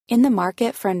In the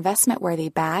market for investment-worthy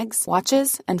bags,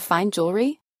 watches, and fine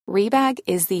jewelry, Rebag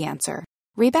is the answer.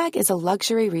 Rebag is a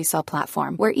luxury resale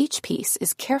platform where each piece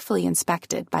is carefully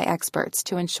inspected by experts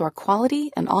to ensure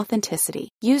quality and authenticity.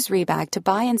 Use Rebag to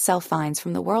buy and sell finds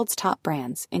from the world's top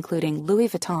brands, including Louis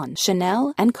Vuitton,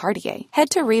 Chanel, and Cartier. Head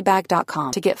to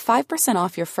Rebag.com to get 5%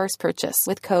 off your first purchase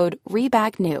with code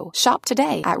REBAGNEW. Shop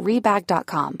today at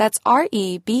Rebag.com. That's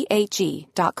REBAG.com.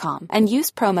 And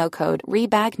use promo code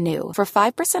REBAGNEW for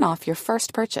 5% off your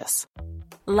first purchase.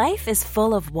 Life is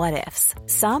full of what-ifs.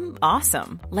 Some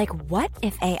awesome, like what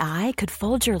if AI could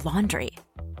fold your laundry?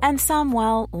 And some,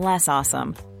 well, less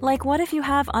awesome, like what if you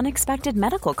have unexpected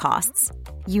medical costs?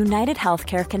 United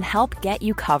Healthcare can help get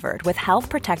you covered with Health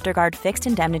Protector Guard fixed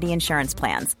indemnity insurance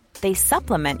plans. They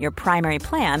supplement your primary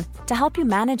plan to help you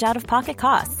manage out-of-pocket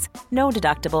costs. No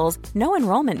deductibles, no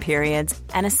enrollment periods,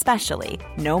 and especially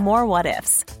no more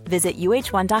what-ifs. Visit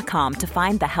uh1.com to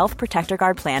find the Health Protector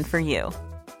Guard plan for you.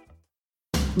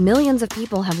 Millions of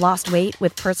people have lost weight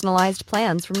with personalized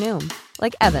plans from Noom.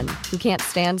 Like Evan, who can't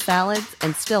stand salads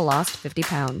and still lost 50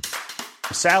 pounds.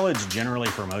 Salads generally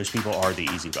for most people are the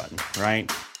easy button,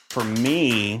 right? For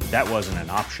me, that wasn't an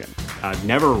option. I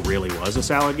never really was a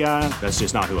salad guy. That's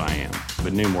just not who I am.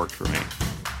 But Noom worked for me.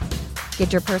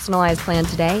 Get your personalized plan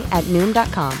today at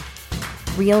Noom.com.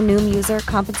 Real Noom user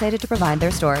compensated to provide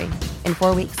their story. In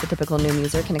 4 weeks, the typical Noom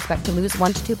user can expect to lose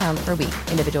 1 to 2 pounds per week.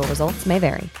 Individual results may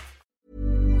vary.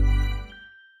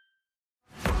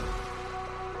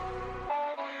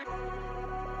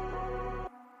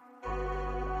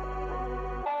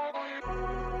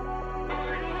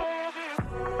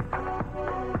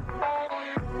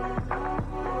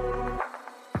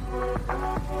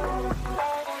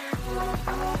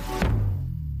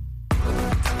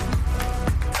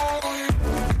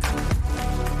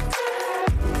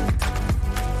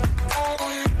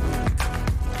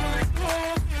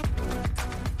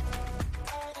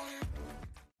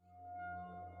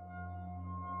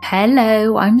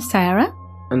 Hello, I'm Sarah.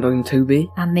 And I'm Toby.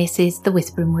 And this is the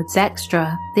Whispering Woods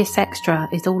Extra. This extra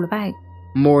is all about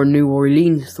more New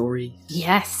Orleans stories.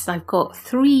 Yes, I've got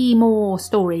 3 more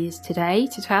stories today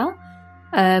to tell.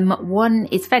 One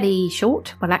is fairly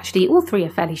short. Well, actually, all 3 are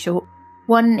fairly short.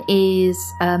 One is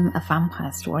a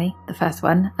vampire story, the first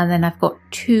one. And then I've got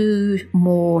 2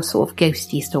 more sort of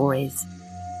ghosty stories.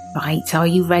 Right, are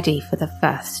you ready for the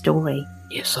first story?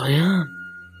 Yes, I am.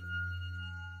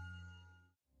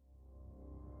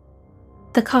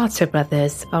 The Carter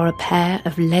brothers are a pair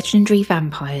of legendary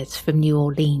vampires from New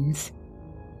Orleans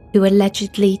who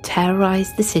allegedly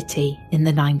terrorized the city in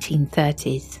the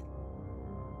 1930s.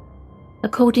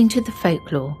 According to the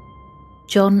folklore,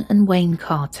 John and Wayne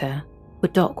Carter were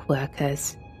dock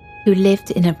workers who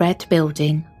lived in a red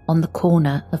building on the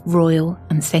corner of Royal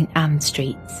and St. Anne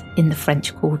Streets in the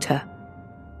French Quarter.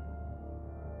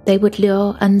 They would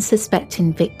lure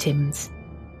unsuspecting victims,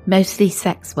 mostly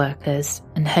sex workers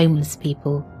and homeless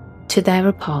people, to their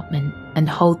apartment and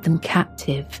hold them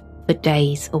captive for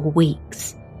days or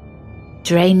weeks,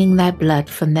 draining their blood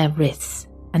from their wrists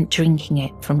and drinking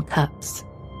it from cups.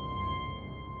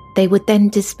 They would then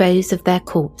dispose of their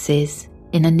corpses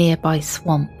in a nearby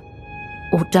swamp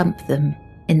or dump them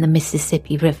in the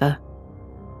Mississippi River.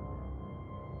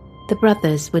 The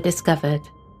brothers were discovered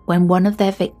when one of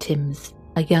their victims,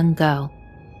 a young girl,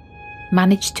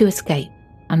 managed to escape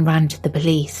and ran to the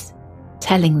police,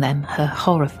 telling them her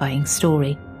horrifying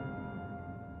story.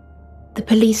 The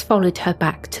police followed her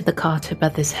back to the Carter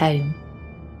brothers' home,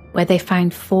 where they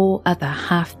found 4 other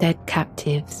half-dead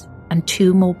captives and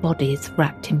 2 more bodies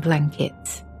wrapped in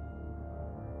blankets.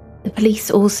 The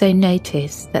police also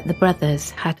noticed that the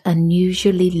brothers had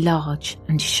unusually large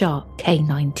and sharp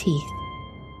canine teeth,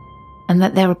 and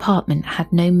that their apartment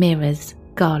had no mirrors,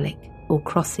 garlic, or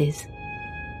crosses.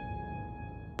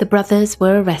 The brothers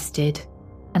were arrested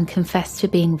and confessed to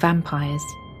being vampires,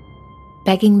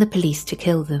 begging the police to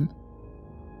kill them.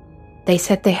 They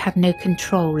said they had no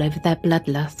control over their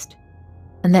bloodlust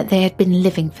and that they had been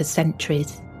living for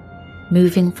centuries,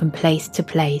 moving from place to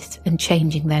place and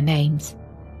changing their names.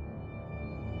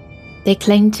 They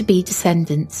claimed to be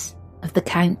descendants of the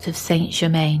Count of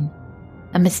Saint-Germain,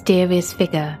 a mysterious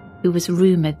figure who was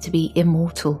rumoured to be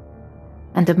immortal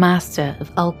and a master of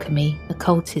alchemy,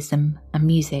 occultism, and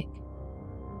music.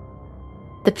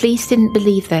 The police didn't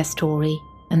believe their story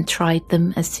and tried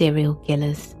them as serial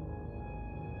killers.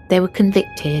 They were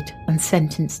convicted and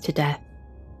sentenced to death.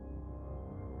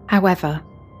 However,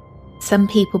 some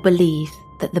people believe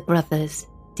that the brothers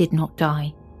did not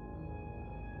die.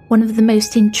 One of the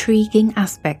most intriguing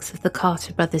aspects of the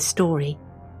Carter brothers' story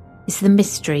is the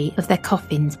mystery of their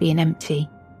coffins being empty.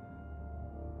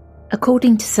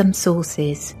 According to some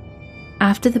sources,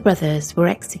 After the brothers were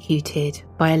executed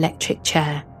by electric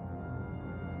chair,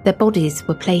 their bodies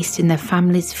were placed in their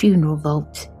family's funeral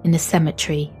vault in a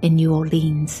cemetery in New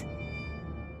Orleans.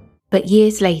 But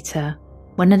years later,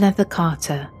 when another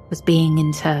Carter was being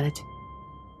interred,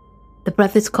 the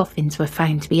brothers' coffins were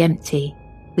found to be empty,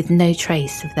 with no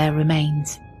trace of their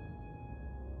remains.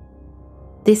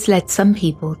 This led some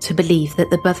people to believe that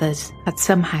the brothers had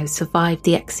somehow survived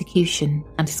the execution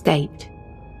and escaped,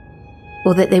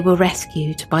 or that they were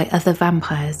rescued by other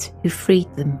vampires who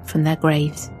freed them from their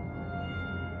graves.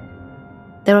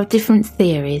 There are different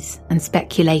theories and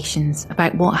speculations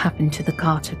about what happened to the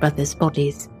Carter brothers'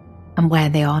 bodies and where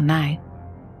they are now.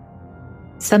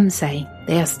 Some say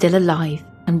they are still alive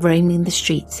and roaming the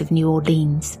streets of New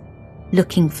Orleans,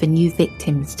 looking for new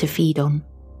victims to feed on.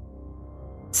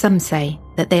 Some say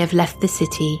that they have left the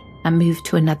city and moved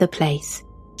to another place,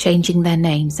 changing their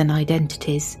names and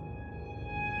identities,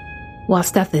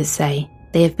 whilst others say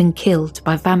they have been killed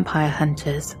by vampire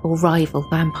hunters or rival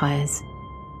vampires,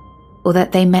 or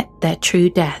that they met their true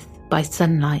death by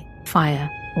sunlight, fire,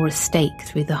 or a stake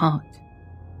through the heart.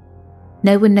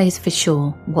 No one knows for sure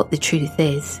what the truth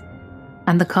is,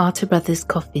 and the Carter brothers'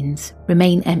 coffins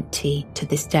remain empty to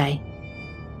this day.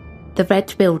 The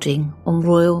red building on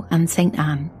Royal and St.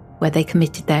 Anne, where they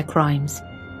committed their crimes,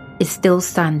 is still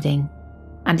standing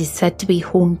and is said to be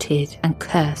haunted and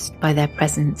cursed by their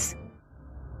presence.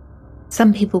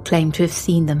 Some people claim to have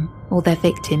seen them or their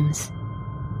victims,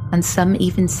 and some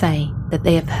even say that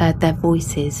they have heard their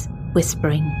voices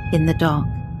whispering in the dark.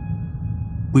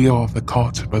 We are the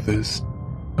Carter brothers,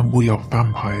 and we are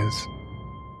vampires.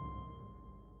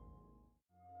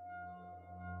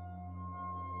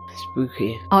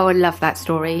 Spooky. Oh, I love that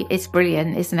story. It's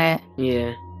brilliant, isn't it?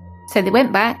 Yeah. So they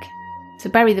went back to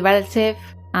bury the relative,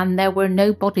 and there were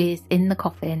no bodies in the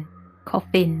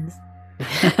coffins.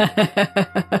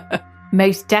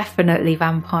 Most definitely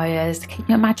vampires. Can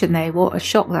you imagine though what a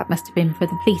shock that must have been for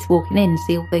the police walking in to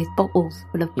see all those bottles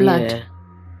full of blood?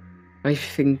 Yeah.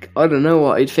 I don't know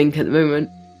what I'd think at the moment.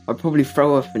 I'd probably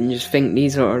throw up and just think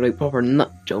these are like proper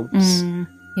nut jobs.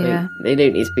 Yeah. Like, they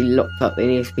don't need to be locked up, they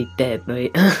need to be dead,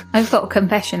 mate. I've got a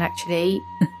confession actually.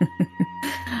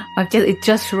 It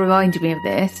just reminded me of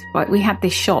this. Right, we had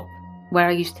this shop where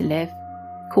I used to live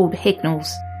called Hignall's,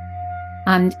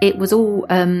 and it was all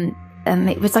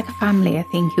and it was like a family, I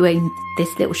think, who owned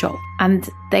this little shop, and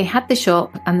they had the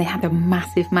shop and they had a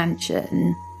massive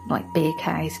mansion, like big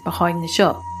house behind the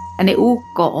shop, and it all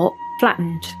got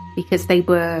flattened because they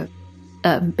were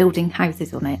building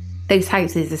houses on it. Those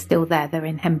houses are still there, they're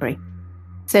in Henbury.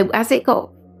 So as it got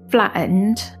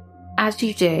flattened, as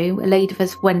you do, a load of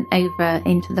us went over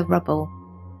into the rubble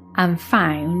and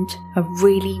found a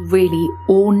really, really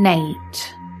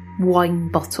ornate wine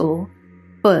bottle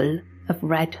full of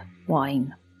red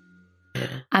wine.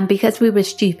 And because we were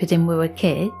stupid and we were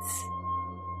kids,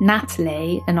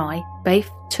 Natalie and I both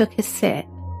took a sip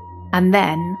and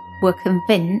then were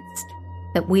convinced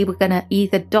that we were going to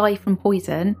either die from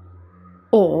poison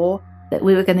or that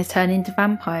we were going to turn into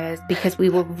vampires, because we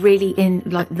were really in,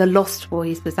 like, the Lost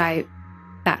Boys was out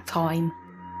that time.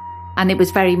 And it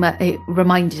was very much, it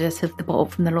reminded us of the bottle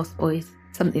from the Lost Boys,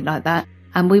 something like that.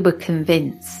 And we were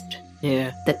convinced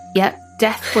that,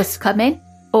 death was coming,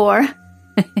 or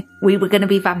we were going to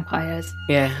be vampires.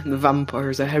 Yeah, the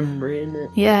vampires are Henry, isn't it?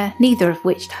 Yeah, neither of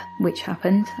which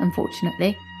happened,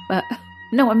 unfortunately. But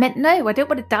no, I meant no, I don't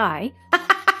want to die.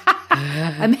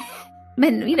 I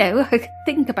meant, you know, I could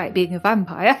think about being a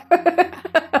vampire.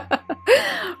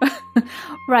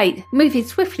 Right, moving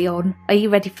swiftly on. Are you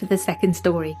ready for the second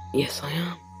story? Yes, I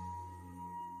am.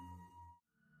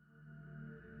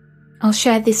 I'll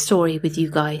share this story with you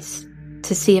guys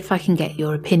to see if I can get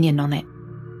your opinion on it.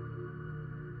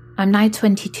 I'm now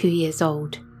 22 years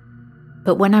old,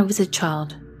 but when I was a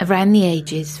child, around the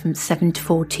ages from 7 to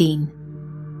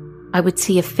 14, I would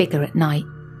see a figure at night.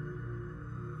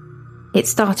 It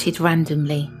started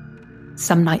randomly.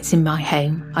 Some nights in my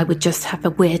home, I would just have a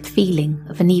weird feeling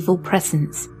of an evil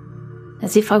presence,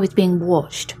 as if I was being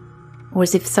watched, or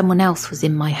as if someone else was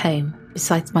in my home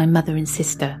besides my mother and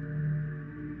sister.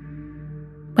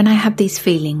 When I had these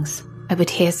feelings, I would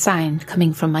hear sound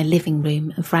coming from my living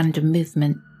room of random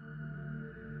movement.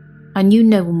 I knew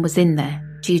no one was in there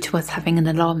due to us having an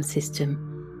alarm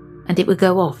system, and it would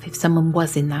go off if someone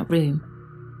was in that room.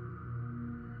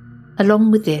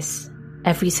 Along with this,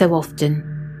 every so often,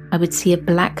 I would see a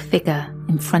black figure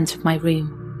in front of my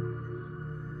room.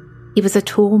 He was a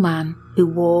tall man who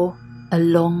wore a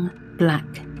long black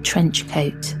trench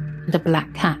coat and a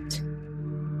black hat.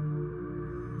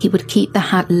 He would keep the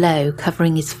hat low,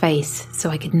 covering his face so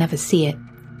I could never see it.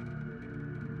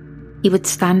 He would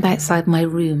stand outside my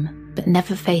room, but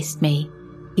never faced me.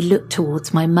 He looked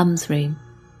towards my mum's room,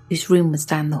 whose room was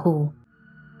down the hall.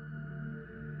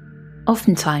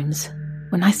 Oftentimes,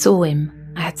 when I saw him,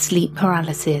 I had sleep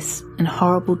paralysis and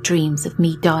horrible dreams of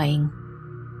me dying,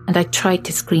 and I tried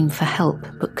to scream for help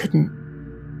but couldn't.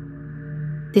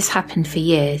 This happened for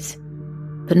years,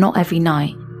 but not every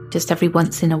night, just every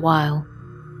once in a while,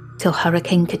 till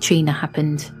Hurricane Katrina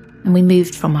happened and we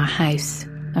moved from our house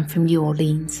and from New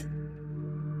Orleans.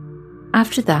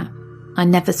 After that, I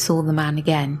never saw the man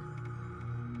again.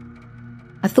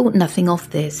 I thought nothing of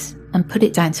this and put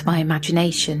it down to my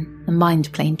imagination and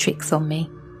mind playing tricks on me.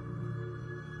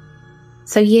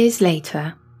 So years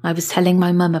later, I was telling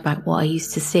my mum about what I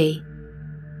used to see,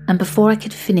 and before I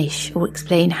could finish or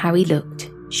explain how he looked,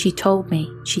 she told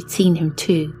me she'd seen him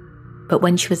too, but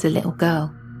when she was a little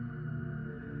girl.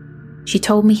 She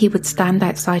told me he would stand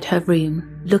outside her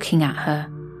room looking at her,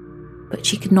 but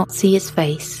she could not see his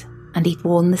face, and he'd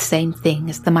worn the same thing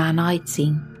as the man I'd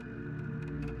seen.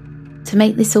 To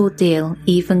make this ordeal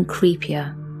even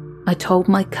creepier, I told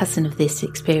my cousin of this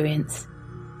experience,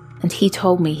 and he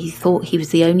told me he thought he was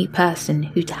the only person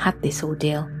who'd had this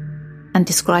ordeal, and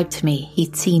described to me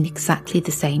he'd seen exactly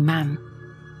the same man.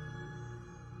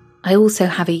 I also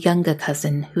have a younger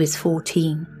cousin who is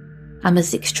 14 and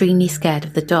was extremely scared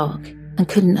of the dark and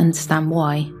couldn't understand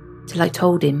why, till I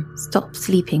told him stop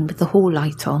sleeping with the hall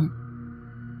light on.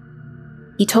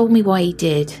 He told me why he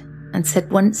did and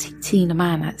said once he'd seen a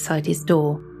man outside his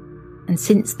door, and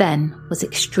since then was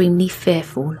extremely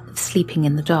fearful of sleeping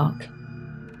in the dark.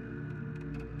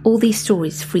 All these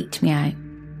stories freaked me out,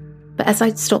 but as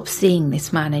I'd stopped seeing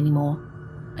this man anymore,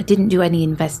 I didn't do any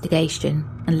investigation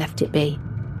and left it be.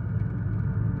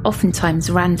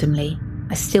 Oftentimes, randomly,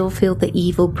 I still feel the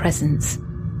evil presence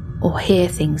or hear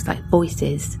things like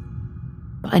voices,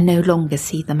 but I no longer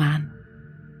see the man.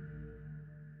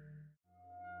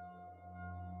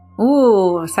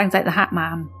 Oh, sounds like the Hat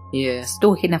Man. Yeah.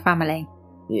 Stalking a family.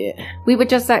 Yeah. We were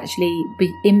just actually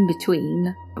in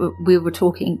between. We were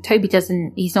talking. Toby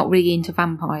he's not really into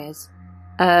vampires.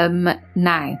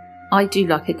 Now, I do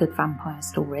like a good vampire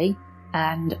story,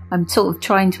 and I'm sort of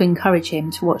trying to encourage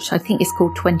him to watch, I think it's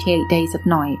called 28 Days of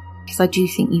Night, because I do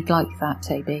think you'd like that,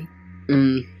 Toby.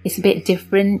 It's a bit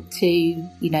different to,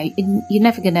 you're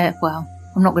never going to, well,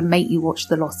 I'm not going to make you watch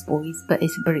The Lost Boys, but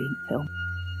it's a brilliant film.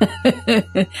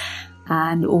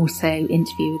 And also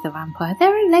Interview with the Vampire. There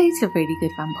are loads of really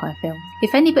good vampire films.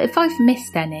 If I've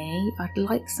missed any, I'd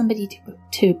like somebody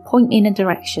to point me in a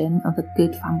direction of a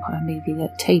good vampire movie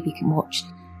that Toby can watch,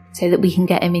 so that we can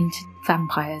get him into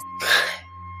vampires.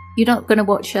 You're not going to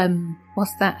watch,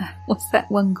 what's that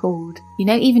one called?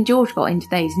 Even George got into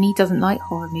those and he doesn't like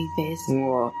horror movies.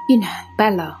 What?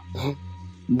 Bella.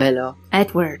 Bella.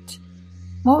 Edward.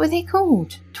 What were they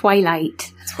called?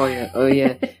 Twilight. Twilight, oh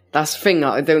yeah. That's the thing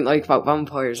that I don't like about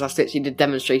vampires. That's literally the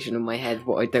demonstration in my head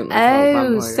what I don't like about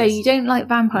vampires. So you don't like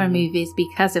vampire movies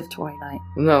because of Twilight?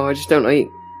 No, I just don't like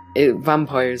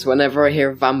vampires. Whenever I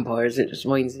hear vampires, it just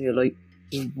reminds me of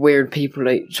just weird people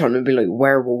trying to be like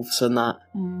werewolves and that,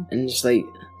 and just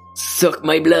suck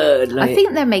my blood. I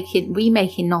think they're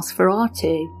remaking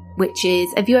Nosferatu, which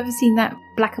is, have you ever seen that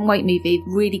black and white movie?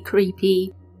 Really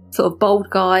creepy, sort of bold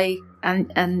guy,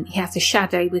 and he has a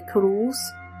shadow with claws.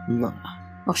 No.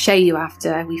 I'll show you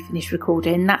after we finish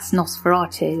recording. That's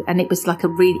Nosferatu, and it was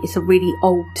it's a really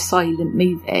old silent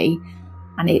movie,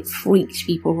 and it freaked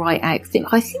people right out.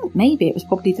 I think maybe it was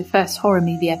probably the first horror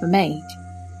movie ever made.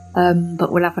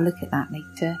 But we'll have a look at that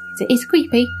later. It's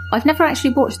creepy. I've never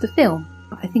actually watched the film,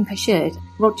 but I think I should.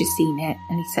 Roger's seen it,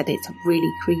 and he said it's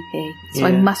really creepy. So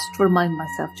I must remind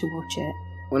myself to watch it.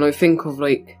 When I think of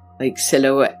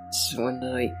silhouettes,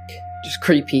 when just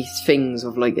creepy things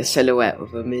of a silhouette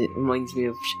of them, it reminds me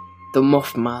of the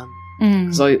Mothman.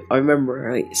 Because I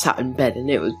remember I sat in bed and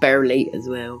it was bare late as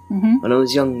well when I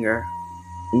was younger,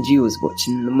 and you was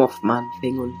watching the Mothman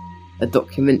thing on a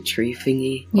documentary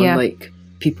thingy on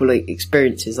people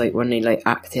experiences when they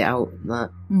act it out and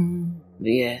that.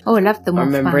 Yeah. Oh, I love the Mothman.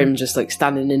 I remember him just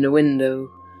standing in the window.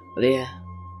 But yeah.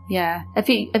 Yeah. Have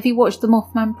you watched the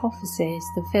Mothman Prophecies,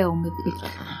 the film with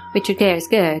Richard Gere? It's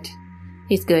good.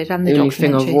 He's good, and the only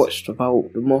thing I've watched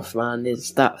about the Mothman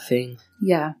is that thing.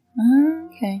 Yeah.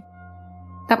 Okay.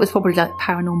 That was probably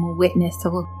Paranormal Witness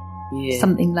or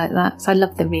something like that. So I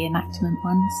love the reenactment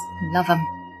ones. I love them.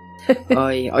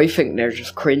 I think they're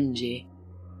just cringy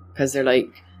because they're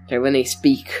when they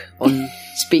speak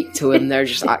to him, they're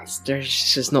just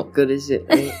not good, is it?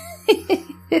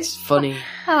 It's funny.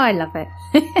 Oh, I love it.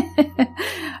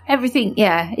 Everything,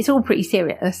 it's all pretty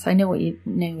serious. I know what you're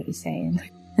saying.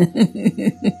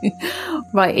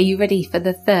 Right, are you ready for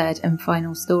the third and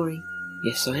final story?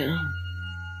 Yes, I am.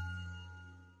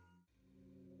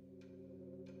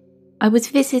 I was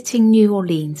visiting New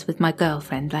Orleans with my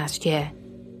girlfriend last year,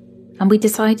 and we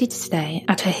decided to stay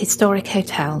at a historic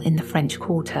hotel in the French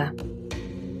Quarter.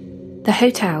 The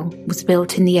hotel was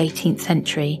built in the 18th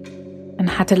century and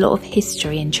had a lot of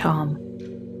history and charm.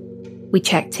 We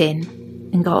checked in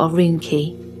and got our room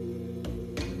key.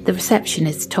 The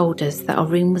receptionist told us that our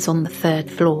room was on the 3rd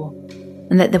floor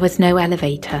and that there was no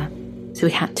elevator, so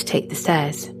we had to take the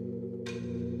stairs.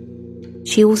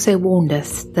 She also warned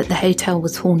us that the hotel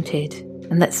was haunted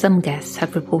and that some guests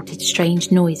had reported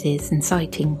strange noises and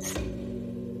sightings.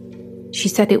 She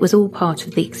said it was all part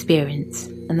of the experience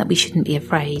and that we shouldn't be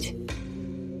afraid.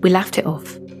 We laughed it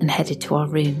off and headed to our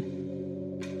room.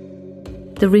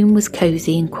 The room was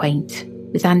cosy and quaint,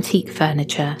 with antique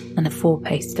furniture and a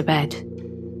 4-poster bed.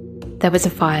 There was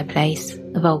a fireplace,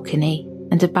 a balcony,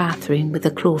 and a bathroom with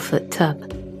a clawfoot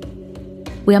tub.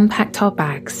 We unpacked our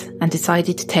bags and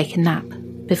decided to take a nap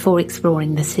before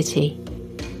exploring the city.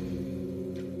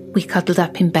 We cuddled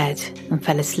up in bed and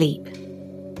fell asleep.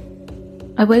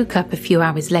 I woke up a few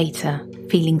hours later,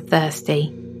 feeling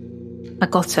thirsty. I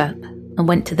got up and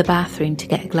went to the bathroom to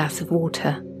get a glass of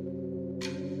water.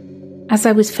 As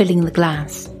I was filling the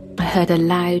glass, I heard a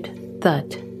loud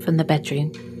thud from the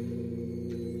bedroom.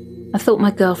 I thought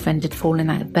my girlfriend had fallen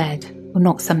out of bed or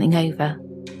knocked something over.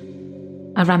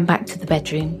 I ran back to the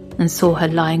bedroom and saw her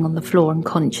lying on the floor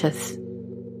unconscious.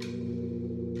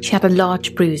 She had a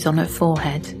large bruise on her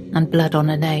forehead and blood on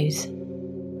her nose.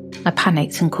 I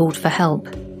panicked and called for help.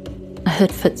 I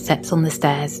heard footsteps on the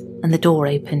stairs and the door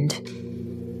opened.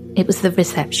 It was the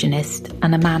receptionist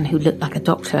and a man who looked like a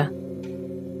doctor.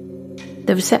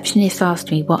 The receptionist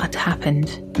asked me what had happened,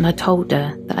 and I told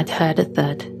her that I'd heard a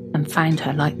thud and found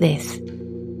her like this.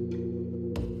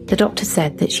 The doctor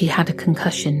said that she had a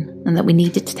concussion and that we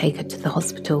needed to take her to the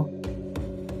hospital.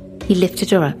 He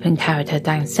lifted her up and carried her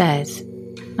downstairs.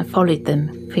 I followed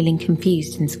them, feeling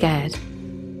confused and scared.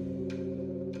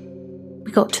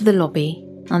 We got to the lobby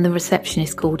and the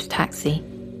receptionist called a taxi.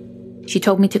 She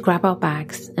told me to grab our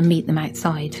bags and meet them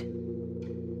outside.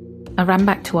 I ran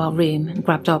back to our room and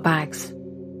grabbed our bags.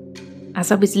 As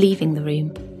I was leaving the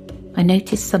room, I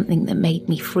noticed something that made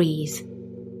me freeze.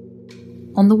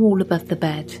 On the wall above the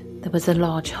bed, there was a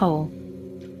large hole.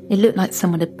 It looked like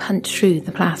someone had punched through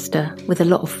the plaster with a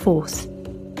lot of force.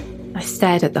 I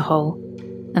stared at the hole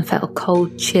and felt a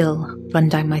cold chill run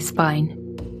down my spine.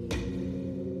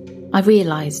 I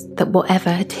realised that whatever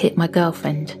had hit my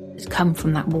girlfriend had come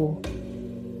from that wall.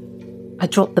 I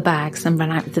dropped the bags and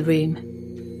ran out of the room.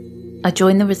 I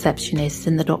joined the receptionist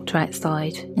and the doctor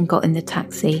outside and got in the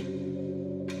taxi.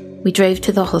 We drove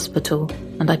to the hospital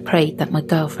and I prayed that my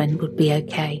girlfriend would be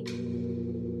okay.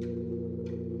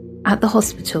 At the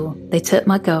hospital, they took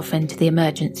my girlfriend to the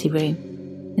emergency room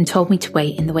and told me to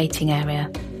wait in the waiting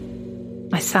area.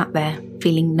 I sat there,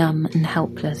 feeling numb and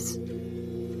helpless.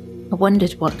 I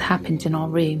wondered what had happened in our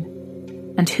room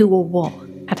and who or what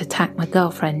had attacked my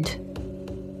girlfriend.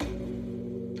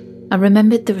 I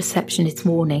remembered the receptionist's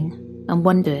warning and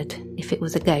wondered if it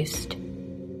was a ghost.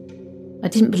 I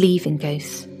didn't believe in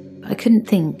ghosts, but I couldn't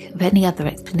think of any other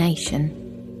explanation.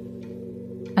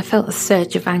 I felt a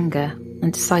surge of anger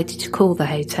and decided to call the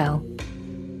hotel.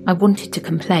 I wanted to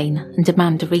complain and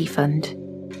demand a refund.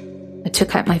 I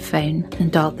took out my phone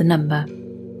and dialed the number.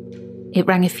 It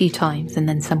rang a few times and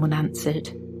then someone answered.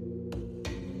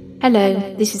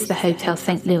 "Hello, this is the Hotel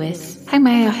St. Louis. How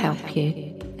may I help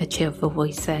you?" a cheerful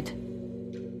voice said.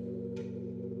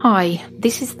 "Hi,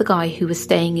 this is the guy who was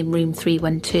staying in room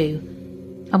 312.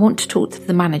 I want to talk to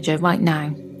the manager right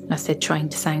now," I said, trying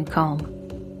to sound calm.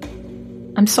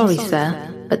 I'm sorry, sir,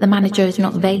 but the manager is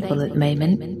not available at the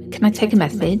moment. Can I take a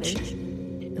message?"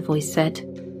 the voice said.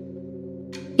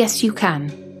 "Yes, you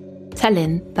can. Tell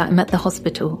him that I'm at the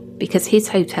hospital because his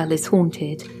hotel is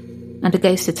haunted and a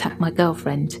ghost attacked my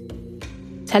girlfriend.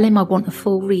 Tell him I want a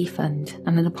full refund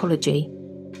and an apology.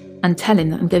 And tell him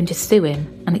that I'm going to sue him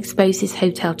and expose his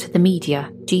hotel to the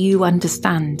media. Do you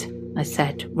understand?" I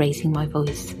said, raising my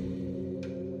voice.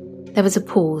 There was a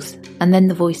pause, and then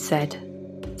the voice said,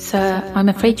 "Sir, I'm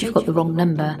afraid you've got the wrong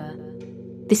number.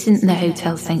 This isn't the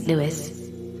Hotel St. Louis.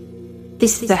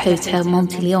 This is the Hotel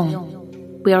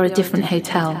Monteleone. We are a different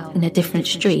hotel in a different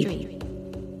street.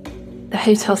 The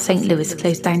Hotel St. Louis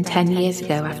closed down 10 years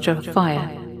ago after a fire.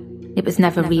 It was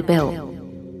never rebuilt.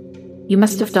 You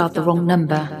must have dialed the wrong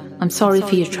number. I'm sorry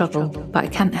for your trouble, but I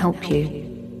can't help you.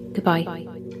 Goodbye."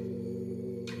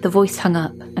 The voice hung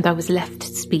up and I was left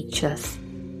speechless.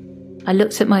 I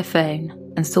looked at my phone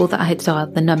and saw that I had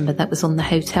dialed the number that was on the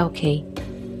hotel key.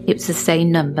 It was the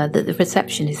same number that the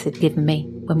receptionist had given me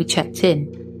when we checked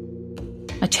in.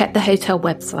 I checked the hotel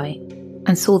website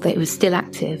and saw that it was still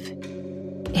active.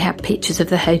 It had pictures of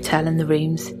the hotel and the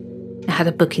rooms. It had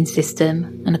a booking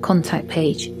system and a contact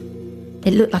page.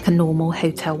 It looked like a normal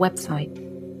hotel website.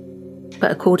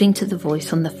 But according to the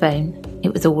voice on the phone,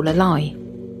 it was all a lie.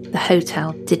 The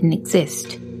hotel didn't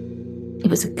exist. It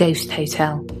was a ghost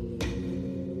hotel.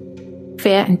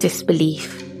 Fear and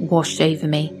disbelief washed over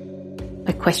me.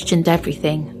 I questioned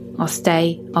everything. Our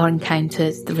stay, our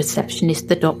encounters, the receptionist,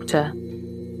 the doctor.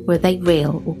 Were they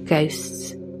real or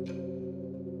ghosts?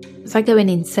 Was I going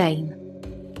insane?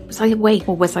 Was I awake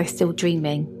or was I still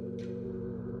dreaming?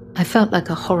 I felt like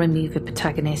a horror movie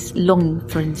protagonist, longing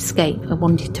for an escape I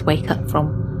wanted to wake up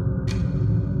from.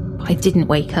 But I didn't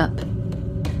wake up.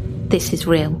 This is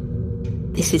real.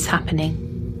 This is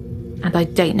happening. And I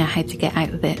don't know how to get out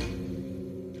of it.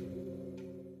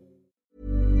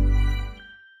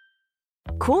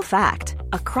 Cool fact,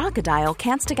 a crocodile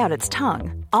can't stick out its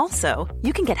tongue. Also,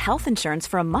 you can get health insurance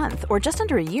for a month or just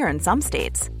under a year in some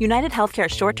states. United Healthcare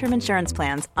short-term insurance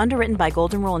plans, underwritten by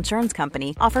Golden Rule Insurance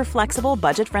Company, offer flexible,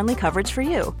 budget-friendly coverage for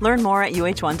you. Learn more at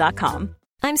uh1.com.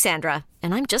 I'm Sandra,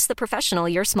 and I'm just the professional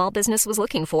your small business was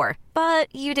looking for.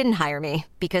 But you didn't hire me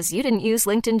because you didn't use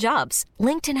LinkedIn Jobs.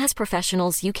 LinkedIn has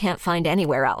professionals you can't find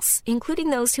anywhere else, including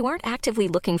those who aren't actively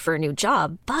looking for a new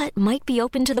job, but might be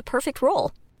open to the perfect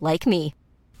role, like me.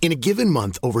 In a given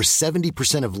month, over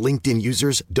 70% of LinkedIn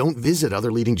users don't visit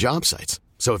other leading job sites.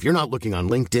 So if you're not looking on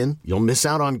LinkedIn, you'll miss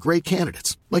out on great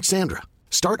candidates like Sandra.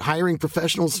 Start hiring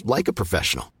professionals like a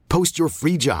professional. Post your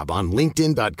free job on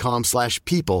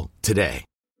linkedin.com/people today.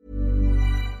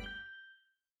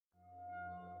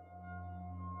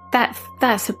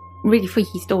 That's a really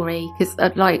freaky story because,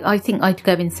 I think I'd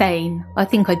go insane. I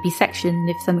think I'd be sectioned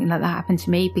if something like that happened to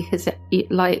me because,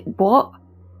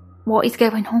 what is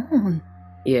going on?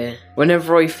 Yeah,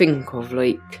 whenever I think of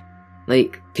like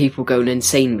people going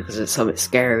insane because it's something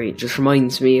scary, it just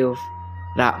reminds me of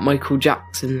that Michael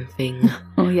Jackson thing.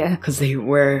 Oh yeah, because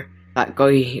that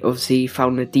guy obviously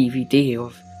found a DVD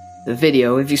of the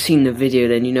video. If you've seen the video,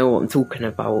 then you know what I'm talking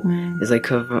about. It's like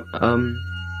a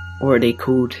what are they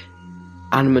called?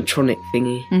 Animatronic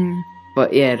thingy.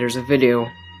 But yeah, there's a video,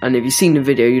 and if you've seen the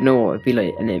video, you know what it'd be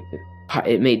like, and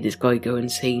it made this guy go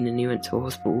insane, and he went to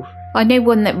hospital. I know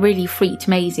one that really freaked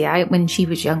Maisie out when she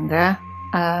was younger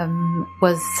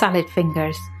was Salad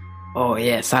Fingers. Oh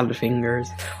yeah, Salad Fingers.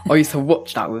 I used to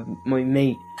watch that with my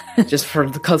mate just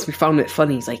because we found it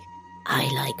funny. He's like, I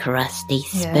like rusty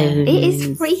spoons. It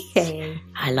is freaky.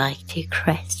 I like to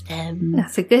crest them.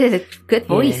 That's a good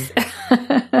voice. Yeah.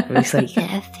 He's like,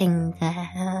 get a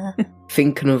finger.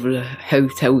 Thinking of the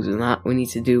hotels and that, we need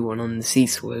to do one on the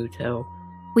Cecil Hotel.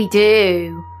 We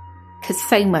do. Because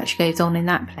so much goes on in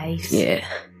that place. Yeah.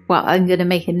 Well, I'm going to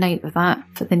make a note of that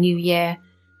for the new year.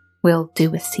 We'll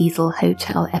do a Cecil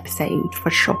Hotel episode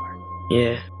for sure.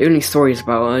 Yeah. The only stories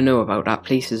I know about that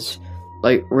place is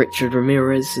like Richard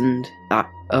Ramirez and that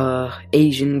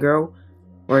Asian girl,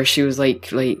 where she was like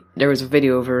there was a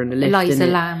video of her in the lift, Eliza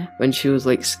Lamb, when she was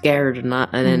like scared and that,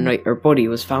 and then like her body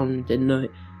was found in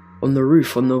on the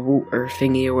roof on the water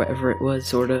thingy or whatever it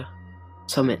was, or the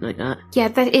something like that. Yeah,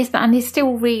 that is, and it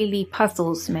still really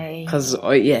puzzles me. Because,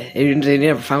 they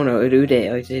never found out, do they?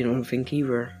 I didn't think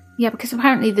either. Yeah, because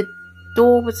apparently the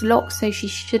door was locked, so she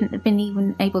shouldn't have been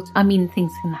even able to... I mean,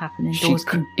 things can happen indoors.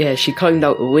 She climbed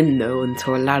out the window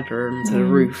onto a ladder onto the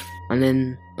roof, and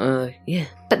then,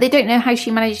 But they don't know how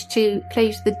she managed to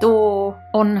close the door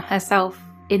on herself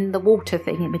in the water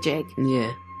thingamajig.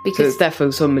 Yeah. Because so it's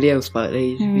definitely somebody else, but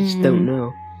we just don't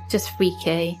know. Just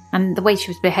freaky, and the way she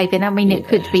was behaving. I mean, it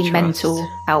could be mental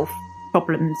health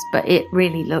problems, but it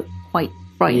really looked quite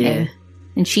frightening. Yeah.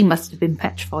 And she must have been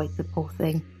petrified, the poor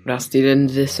thing. That's the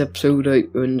end of this episode,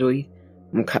 and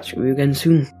we'll catch up with you again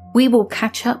soon. We will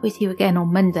catch up with you again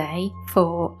on Monday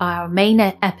for our main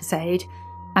episode,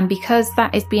 and because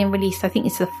that is being released, I think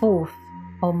it's the 4th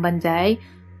on Monday,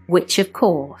 which of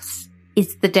course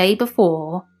is the day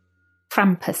before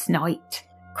Krampus night.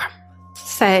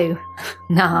 So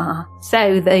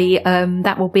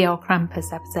that will be our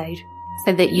Krampus episode,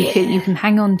 so that you can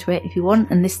hang on to it if you want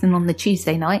and listen on the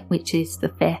Tuesday night, which is the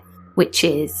 5th, which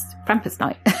is Krampus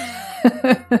night.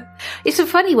 It's a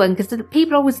funny one because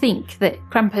people always think that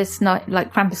Krampus night,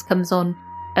 like Krampus comes on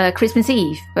Christmas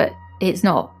Eve, but it's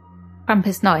not.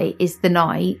 Krampus night is the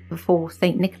night before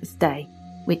St. Nicholas Day,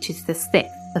 which is the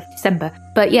 6th of December.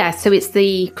 But yeah, so it's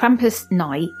the Krampus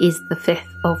night is the 5th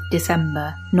of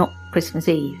December, not Christmas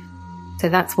Eve. So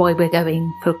that's why we're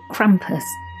going for Krampus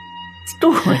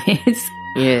stories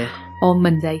on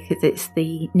Monday, because it's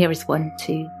the nearest one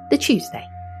to the Tuesday.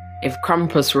 if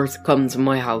Krampus were to come to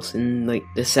my house in, like,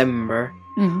 December,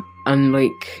 and,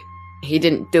 like, he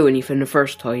didn't do anything the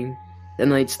first time,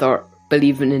 then I'd start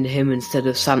believing in him instead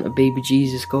of Santa Baby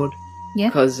Jesus God. Yeah.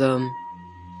 Because,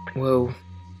 well,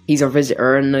 he's our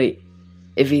visitor, and, like,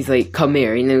 if he's, like, come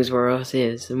here, he knows where us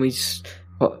is, and we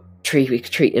could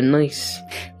treat him nice.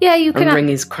 Yeah, you can... And ring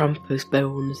his Krampus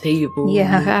bell on the table.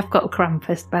 Yeah, I've got a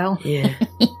Krampus bell. Yeah.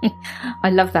 I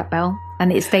love that bell,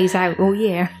 and it stays out all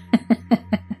year.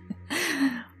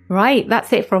 Right,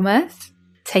 that's it from us.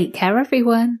 Take care,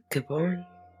 everyone. Goodbye.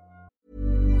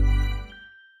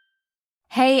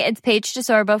 Hey, it's Paige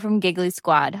DeSorbo from Giggly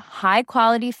Squad. High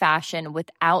quality fashion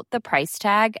without the price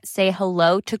tag. Say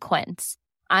hello to Quince.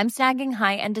 I'm snagging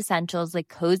high-end essentials like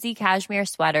cozy cashmere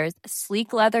sweaters,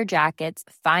 sleek leather jackets,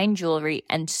 fine jewelry,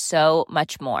 and so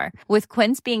much more. With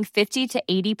Quince being 50 to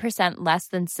 80% less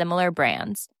than similar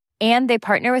brands. And they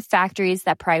partner with factories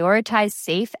that prioritize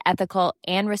safe, ethical,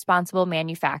 and responsible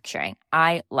manufacturing.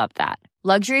 I love that.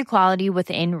 Luxury quality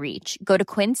within reach. Go to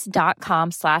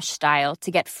quince.com/style to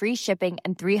get free shipping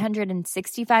and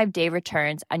 365-day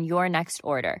returns on your next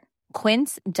order.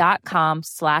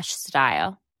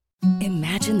 Quince.com/style.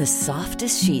 Imagine the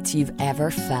softest sheets you've ever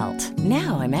felt.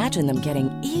 Now imagine them getting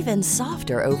even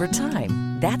softer over time.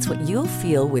 That's what you'll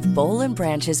feel with Boll &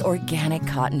 Branch's organic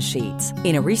cotton sheets.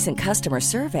 In a recent customer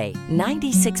survey,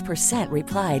 96%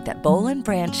 replied that Boll &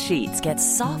 Branch sheets get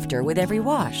softer with every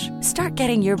wash. Start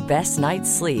getting your best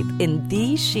night's sleep in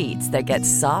these sheets that get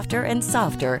softer and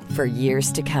softer for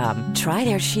years to come. Try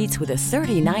their sheets with a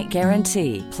 30-night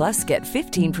guarantee. Plus, get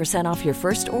 15% off your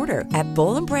first order at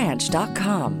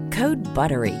bollandbranch.com. Code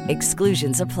BUTTERY.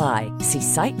 Exclusions apply. See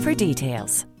site for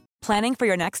details. Planning for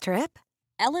your next trip?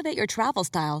 Elevate your travel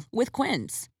style with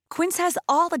Quince. Quince has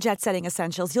all the jet-setting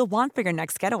essentials you'll want for your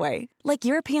next getaway, like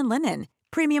European linen,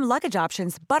 premium luggage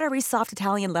options, buttery soft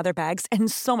Italian leather bags,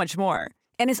 and so much more.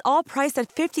 And is all priced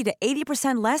at 50 to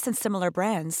 80% less than similar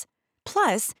brands.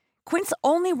 Plus, Quince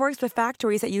only works with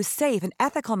factories that use safe and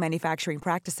ethical manufacturing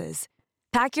practices.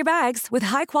 Pack your bags with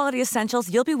high-quality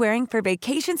essentials you'll be wearing for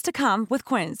vacations to come with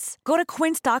Quince. Go to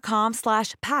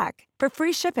quince.com/pack for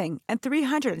free shipping and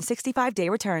 365-day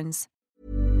returns.